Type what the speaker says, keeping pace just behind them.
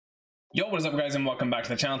Yo, what is up guys and welcome back to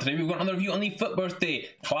the channel. Today we've got another review on the FUT birthday,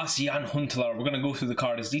 Klaas Hunterlaar. We're going to go through the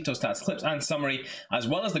card, his details, stats, clips and summary, as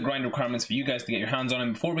well as the grind requirements for you guys to get your hands on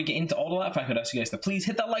him. Before we get into all of that, if I could ask you guys to please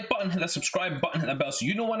hit that like button, hit that subscribe button, hit that bell so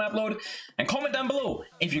you know when I upload, and comment down below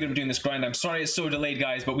if you're going to be doing this grind. I'm sorry it's so delayed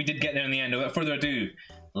guys, but we did get there in the end. Without further ado,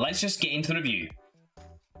 let's just get into the review.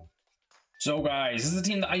 So guys, this is the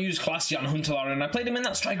team that I use, Klaas Hunterlaar, and I played him in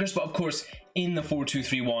that striker spot, of course, in the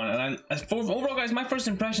 4-2-3-1. And overall, guys, my first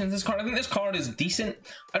impression of this card, I think this card is decent.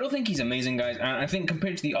 I don't think he's amazing, guys, and I think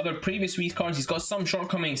compared to the other previous week's cards, he's got some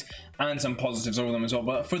shortcomings and some positives over them as well.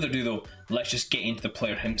 But without further ado, though, let's just get into the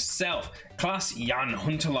player himself. Klaas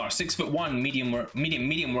Hunterlaar, 6'1",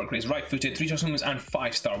 medium work rate, right-footed, 3-star swim and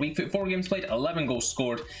 5-star weak foot, 4 games played, 11 goals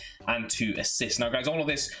scored, and 2 assists. Now, guys, all of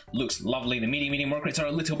this looks lovely. The medium work rates are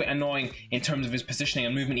a little bit annoying in terms of his positioning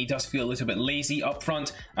and movement. He does feel a little bit lazy up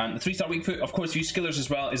front. The 3-star weak foot, of course, few skillers as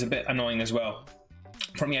well, is a bit annoying as well.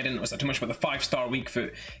 For me, I didn't notice that too much, but the 5-star weak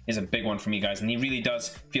foot is a big one for me, guys, and he really does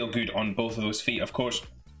feel good on both of those feet, of course.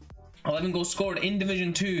 11 goals scored in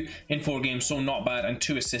Division 2 in 4 games, so not bad, and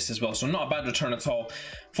 2 assists as well, so not a bad return at all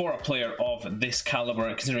for a player of this caliber,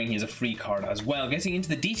 considering he is a free card as well. Getting into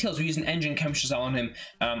the details, we used an engine chemistry style on him.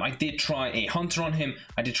 I did try a hunter on him,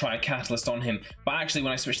 I did try a catalyst on him, but actually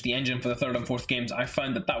when I switched the engine for the 3rd and 4th games, I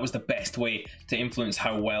found that that was the best way to influence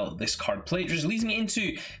how well this card played, which leads me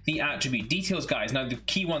into the attribute details, guys. Now the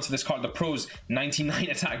key ones for this card, the pros: 99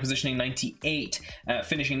 attack positioning, 98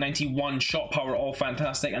 finishing, 91 shot power, all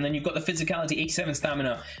fantastic, and then you've got the physicality, 87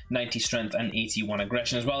 stamina, 90 strength and 81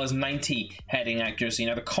 aggression, as well as 90 heading accuracy.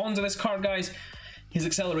 Now the cons of this card, guys: his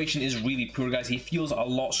acceleration is really poor, guys. He feels a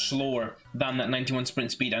lot slower than that 91 sprint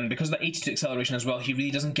speed, and because of that 82 acceleration as well, he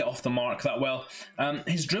really doesn't get off the mark that well.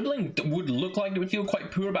 His dribbling would look like it would feel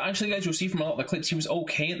quite poor, but actually, guys, you'll see from a lot of the clips he was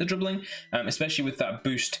okay at the dribbling, especially with that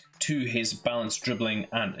boost to his balanced dribbling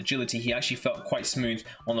and agility. He actually felt quite smooth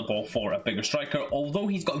on the ball for a bigger striker, although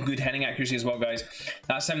he's got good heading accuracy as well, guys.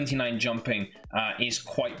 That 79 jumping is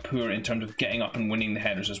quite poor in terms of getting up and winning the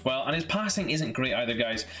headers as well, and his passing isn't great either,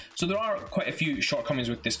 guys. So there are quite a few shortcomings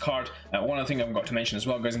with this card. One other thing I've got to mention as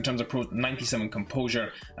well, guys, in terms of pros: 97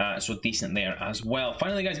 composure, so decent there as well.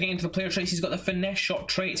 Finally, guys, getting into the player traits, he's got the finesse shot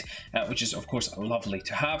trait, which is of course lovely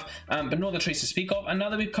to have, but no other traits to speak of. And now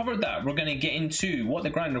that we've covered that, we're going to get into what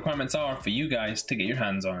the grind requirements are for you guys to get your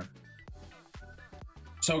hands on.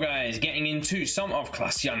 So guys, getting into some of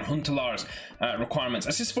Klaas Hunterlaar's requirements: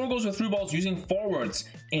 assist 4 goals with through balls using forwards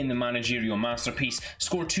in the managerial masterpiece,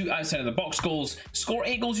 score 2 outside of the box goals, score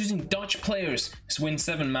 8 goals using Dutch players, win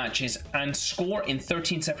 7 matches, and score in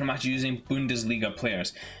 13 separate matches using Bundesliga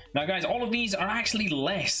players. Now guys, all of these are actually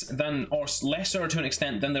less than, or lesser to an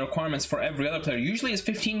extent, than the requirements for every other player. Usually it's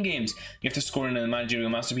 15 games you have to score in a managerial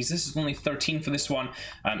masterpiece. This is only 13 for this one.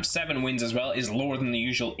 7 wins as well is lower than the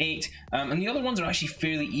usual 8. And the other ones are actually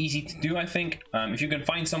fairly easy to do, I think. If you can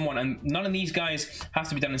find someone, and none of these guys have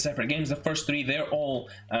to be done in separate games. The first 3, they're all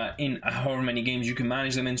in however many games you can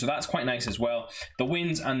manage them in, so that's quite nice as well. The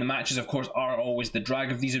wins and the matches, of course, are always the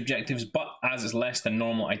drag of these objectives, but as it's less than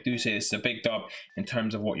normal, I do say this is a big dub in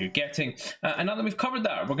terms of what you're getting. And now that we've covered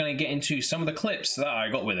that, we're going to get into some of the clips that I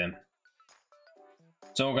got with him.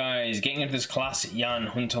 So guys, getting into this Klaas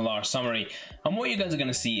Hunterlaar summary, and what you guys are going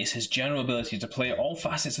to see is his general ability to play all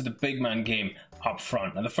facets of the big man game up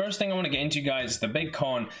front. Now the first thing I want to get into, guys, the big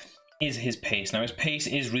con is his pace. Now his pace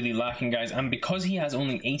is really lacking, guys, and because he has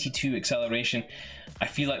only 82 acceleration, I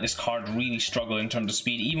feel like this card really struggled in terms of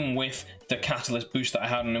speed. Even with the catalyst boost that I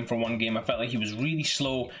had on him for 1 game, I felt like he was really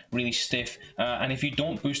slow, really stiff, and if you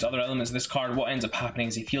don't boost other elements of this card, what ends up happening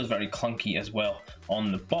is he feels very clunky as well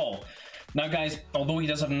on the ball. Now guys, although he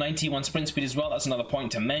does have 91 sprint speed as well, that's another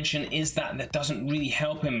point to mention, is that doesn't really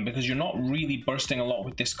help him, because you're not really bursting a lot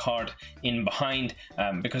with this card in behind,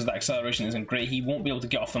 because that acceleration isn't great. He won't be able to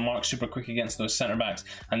get off the mark super quick against those centre backs,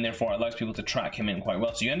 and therefore it allows people to track him in quite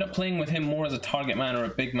well. So you end up playing with him more as a target man or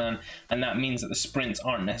a big man, and that means that the sprints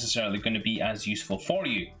aren't necessarily going to be as useful for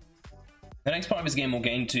you. The next part of his game we'll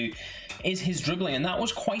get into is his dribbling, and that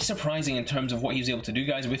was quite surprising in terms of what he was able to do,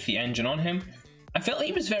 guys, with the engine on him. I felt like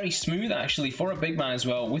he was very smooth actually for a big man as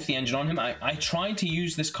well with the engine on him. I tried to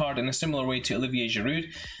use this card in a similar way to Olivier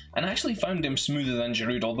Giroud, and I actually found him smoother than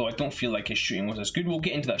Giroud, although I don't feel like his shooting was as good. We'll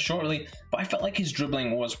get into that shortly, but I felt like his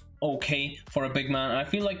dribbling was okay for a big man, and I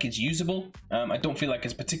feel like it's usable. I don't feel like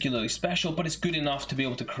it's particularly special, but it's good enough to be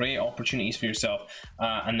able to create opportunities for yourself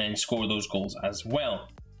and then score those goals as well.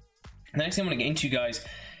 The next thing I want to get into, guys,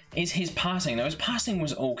 is his passing. Now his passing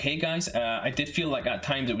was okay, guys. I did feel like at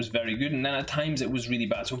times it was very good, and then at times it was really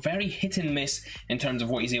bad. So very hit and miss in terms of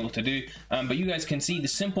what he's able to do. But you guys can see the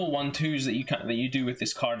simple 1-2s that you do with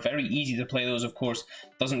this card. Very easy to play those, of course.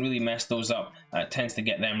 Doesn't really mess those up. Tends to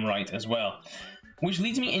get them right as well. Which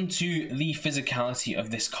leads me into the physicality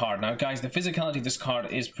of this card. Now guys, the physicality of this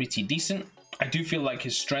card is pretty decent. I do feel like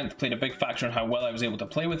his strength played a big factor in how well I was able to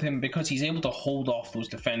play with him, because he's able to hold off those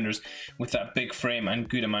defenders with that big frame and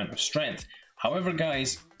good amount of strength. However,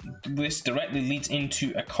 guys, this directly leads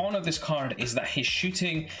into a con of this card, is that his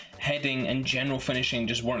shooting, heading, and general finishing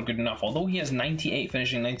just weren't good enough. Although he has 98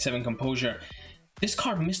 finishing, 97 composure, this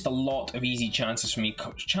card missed a lot of easy chances for me,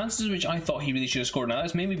 chances which I thought he really should have scored. Now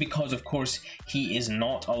that's maybe because, of course, he is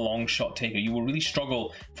not a long shot taker. You will really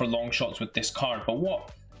struggle for long shots with this card, but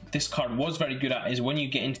what this card was very good at is when you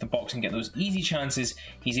get into the box and get those easy chances,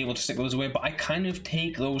 he's able to stick those away. But I kind of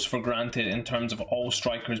take those for granted in terms of all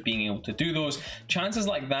strikers being able to do those. Chances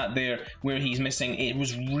like that there where he's missing, it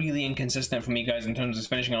was really inconsistent for me, guys, in terms of his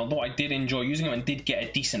finishing. And although I did enjoy using him and did get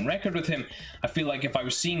a decent record with him, I feel like if I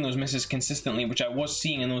was seeing those misses consistently, which I was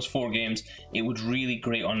seeing in those 4 games, it would really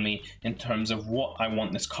grate on me in terms of what I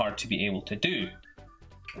want this card to be able to do.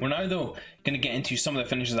 We're now, though, going to get into some of the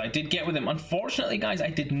finishes I did get with him. Unfortunately, guys, I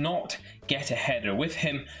did not get a header with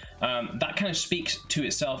him. That kind of speaks to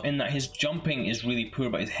itself in that his jumping is really poor,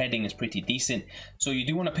 but his heading is pretty decent. So you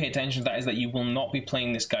do want to pay attention to that, is that you will not be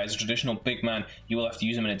playing this guy as a traditional big man. You will have to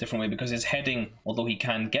use him in a different way, because his heading, although he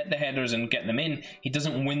can get the headers and get them in, he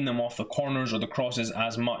doesn't win them off the corners or the crosses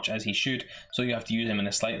as much as he should. So you have to use him in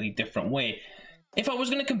a slightly different way. If I was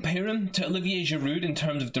going to compare him to Olivier Giroud in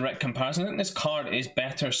terms of direct comparison, I think this card is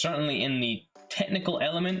better, certainly in the technical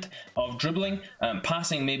element of dribbling.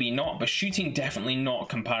 Passing maybe not, but shooting definitely not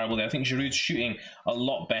comparable there. I think Giroud's shooting a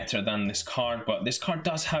lot better than this card, but this card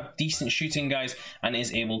does have decent shooting, guys, and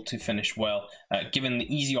is able to finish well. Given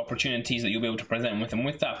the easy opportunities that you'll be able to present with him,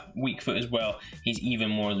 with that weak foot as well, he's even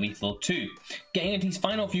more lethal too. Getting into these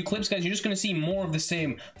final few clips, guys, you're just going to see more of the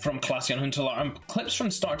same from Klaas Hunterlaar, and clips from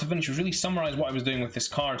start to finish, which really summarize what I was doing with this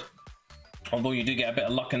card. Although you do get a bit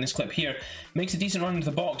of luck in this clip here. Makes a decent run into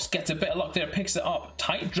the box, gets a bit of luck there, picks it up.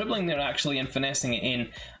 Tight dribbling there actually and finessing it in.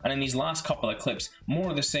 And in these last couple of clips, more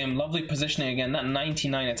of the same. Lovely positioning again. That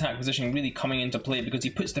 99 attack positioning really coming into play, because he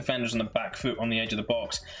puts defenders on the back foot on the edge of the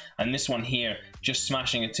box. And this one here, just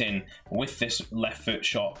smashing it in with this left foot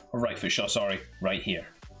shot, or right foot shot, sorry, right here.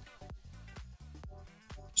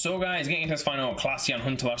 So guys, getting into this final Klaas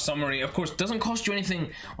Hunterlaar summary, of course, doesn't cost you anything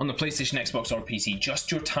on the PlayStation, Xbox or PC, just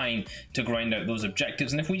your time to grind out those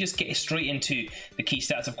objectives. And if we just get straight into the key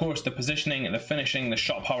stats, of course, the positioning, the finishing, the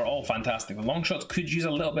shot power, all fantastic. The long shots could use a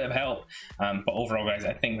little bit of help, but overall, guys,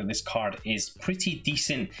 I think that this card is pretty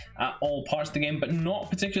decent at all parts of the game, but not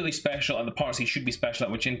particularly special at the parts he should be special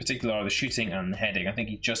at, which in particular are the shooting and the heading. I think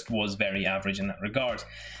he just was very average in that regard.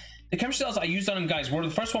 The chemistry styles I used on him, guys, were, the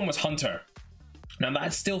first one was Hunter. Now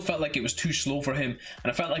that still felt like it was too slow for him,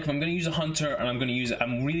 and I felt like if I'm going to use a Hunter and I'm going to use it,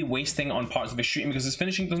 I'm really wasting on parts of his shooting, because his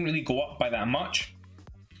finishing doesn't really go up by that much.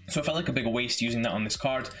 So it felt like a big waste using that on this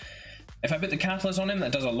card. If I put the Catalyst on him,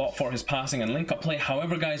 that does a lot for his passing and link-up play.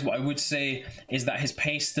 However, guys, what I would say is that his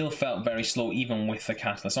pace still felt very slow even with the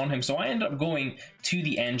Catalyst on him. So I ended up going to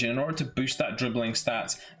the Engine in order to boost that dribbling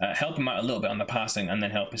stats, help him out a little bit on the passing, and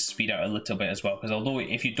then help his speed out a little bit as well. Because although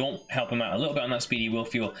if you don't help him out a little bit on that speed, he will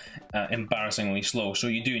feel embarrassingly slow. So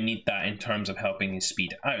you do need that in terms of helping his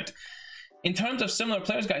speed out. In terms of similar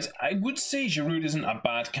players, guys, I would say Giroud isn't a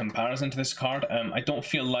bad comparison to this card. I don't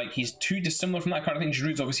feel like he's too dissimilar from that card. I think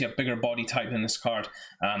Giroud's obviously a bigger body type than this card,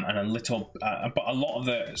 and a little, but a lot of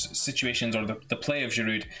the situations or the play of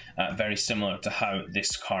Giroud very similar to how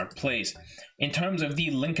this card plays. In terms of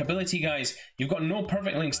the linkability, guys, you've got no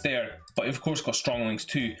perfect links there, but you've of course got strong links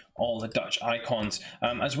to all the Dutch icons,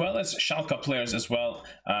 as well as Schalke players as well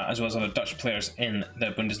as other Dutch players in the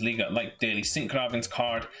Bundesliga, like Daily Sinkgraven's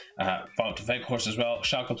card, Wout Weghorst as well,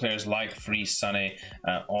 Schalke players like Fries Sané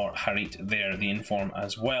or Harit there, the inform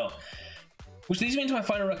as well. Which leads me into my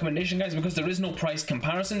final recommendation, guys, because there is no price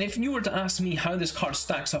comparison. If you were to ask me how this card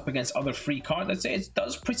stacks up against other free cards, I'd say it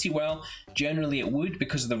does pretty well. Generally it would,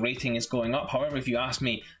 because the rating is going up. However, if you ask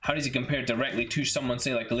me how does it compare directly to someone,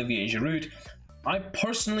 say, like Olivier Giroud, I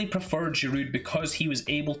personally preferred Giroud because he was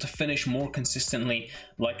able to finish more consistently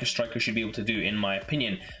like a striker should be able to do, in my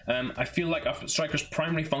opinion. I feel like a striker's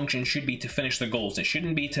primary function should be to finish the goals. It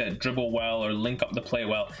shouldn't be to dribble well or link up the play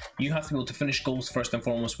well. You have to be able to finish goals first and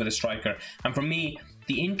foremost with a striker. And for me,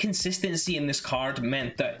 the inconsistency in this card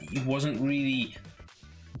meant that he wasn't really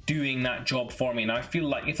doing that job for me. And I feel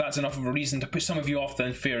like if that's enough of a reason to put some of you off,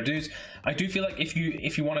 then fair dues. I do feel like if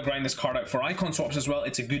you want to grind this card out for icon swaps as well,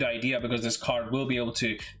 it's a good idea, because this card will be able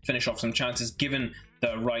to finish off some chances given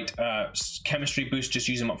the right chemistry boost. Just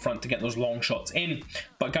use them up front to get those long shots in.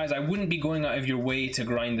 But guys, I wouldn't be going out of your way to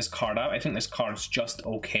grind this card out. I think this card's just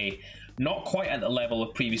okay. Not quite at the level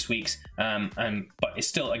of previous weeks, but it's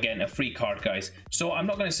still, again, a free card, guys. So I'm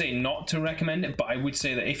not going to say not to recommend it, but I would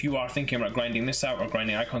say that if you are thinking about grinding this out or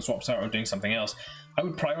grinding icon swaps out or doing something else, I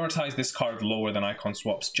would prioritize this card lower than icon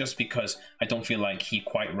swaps, just because I don't feel like he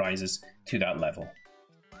quite rises to that level.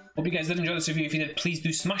 Hope you guys did enjoy this review. If you did, please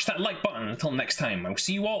do smash that like button. Until next time, I will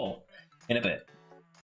see you all in a bit.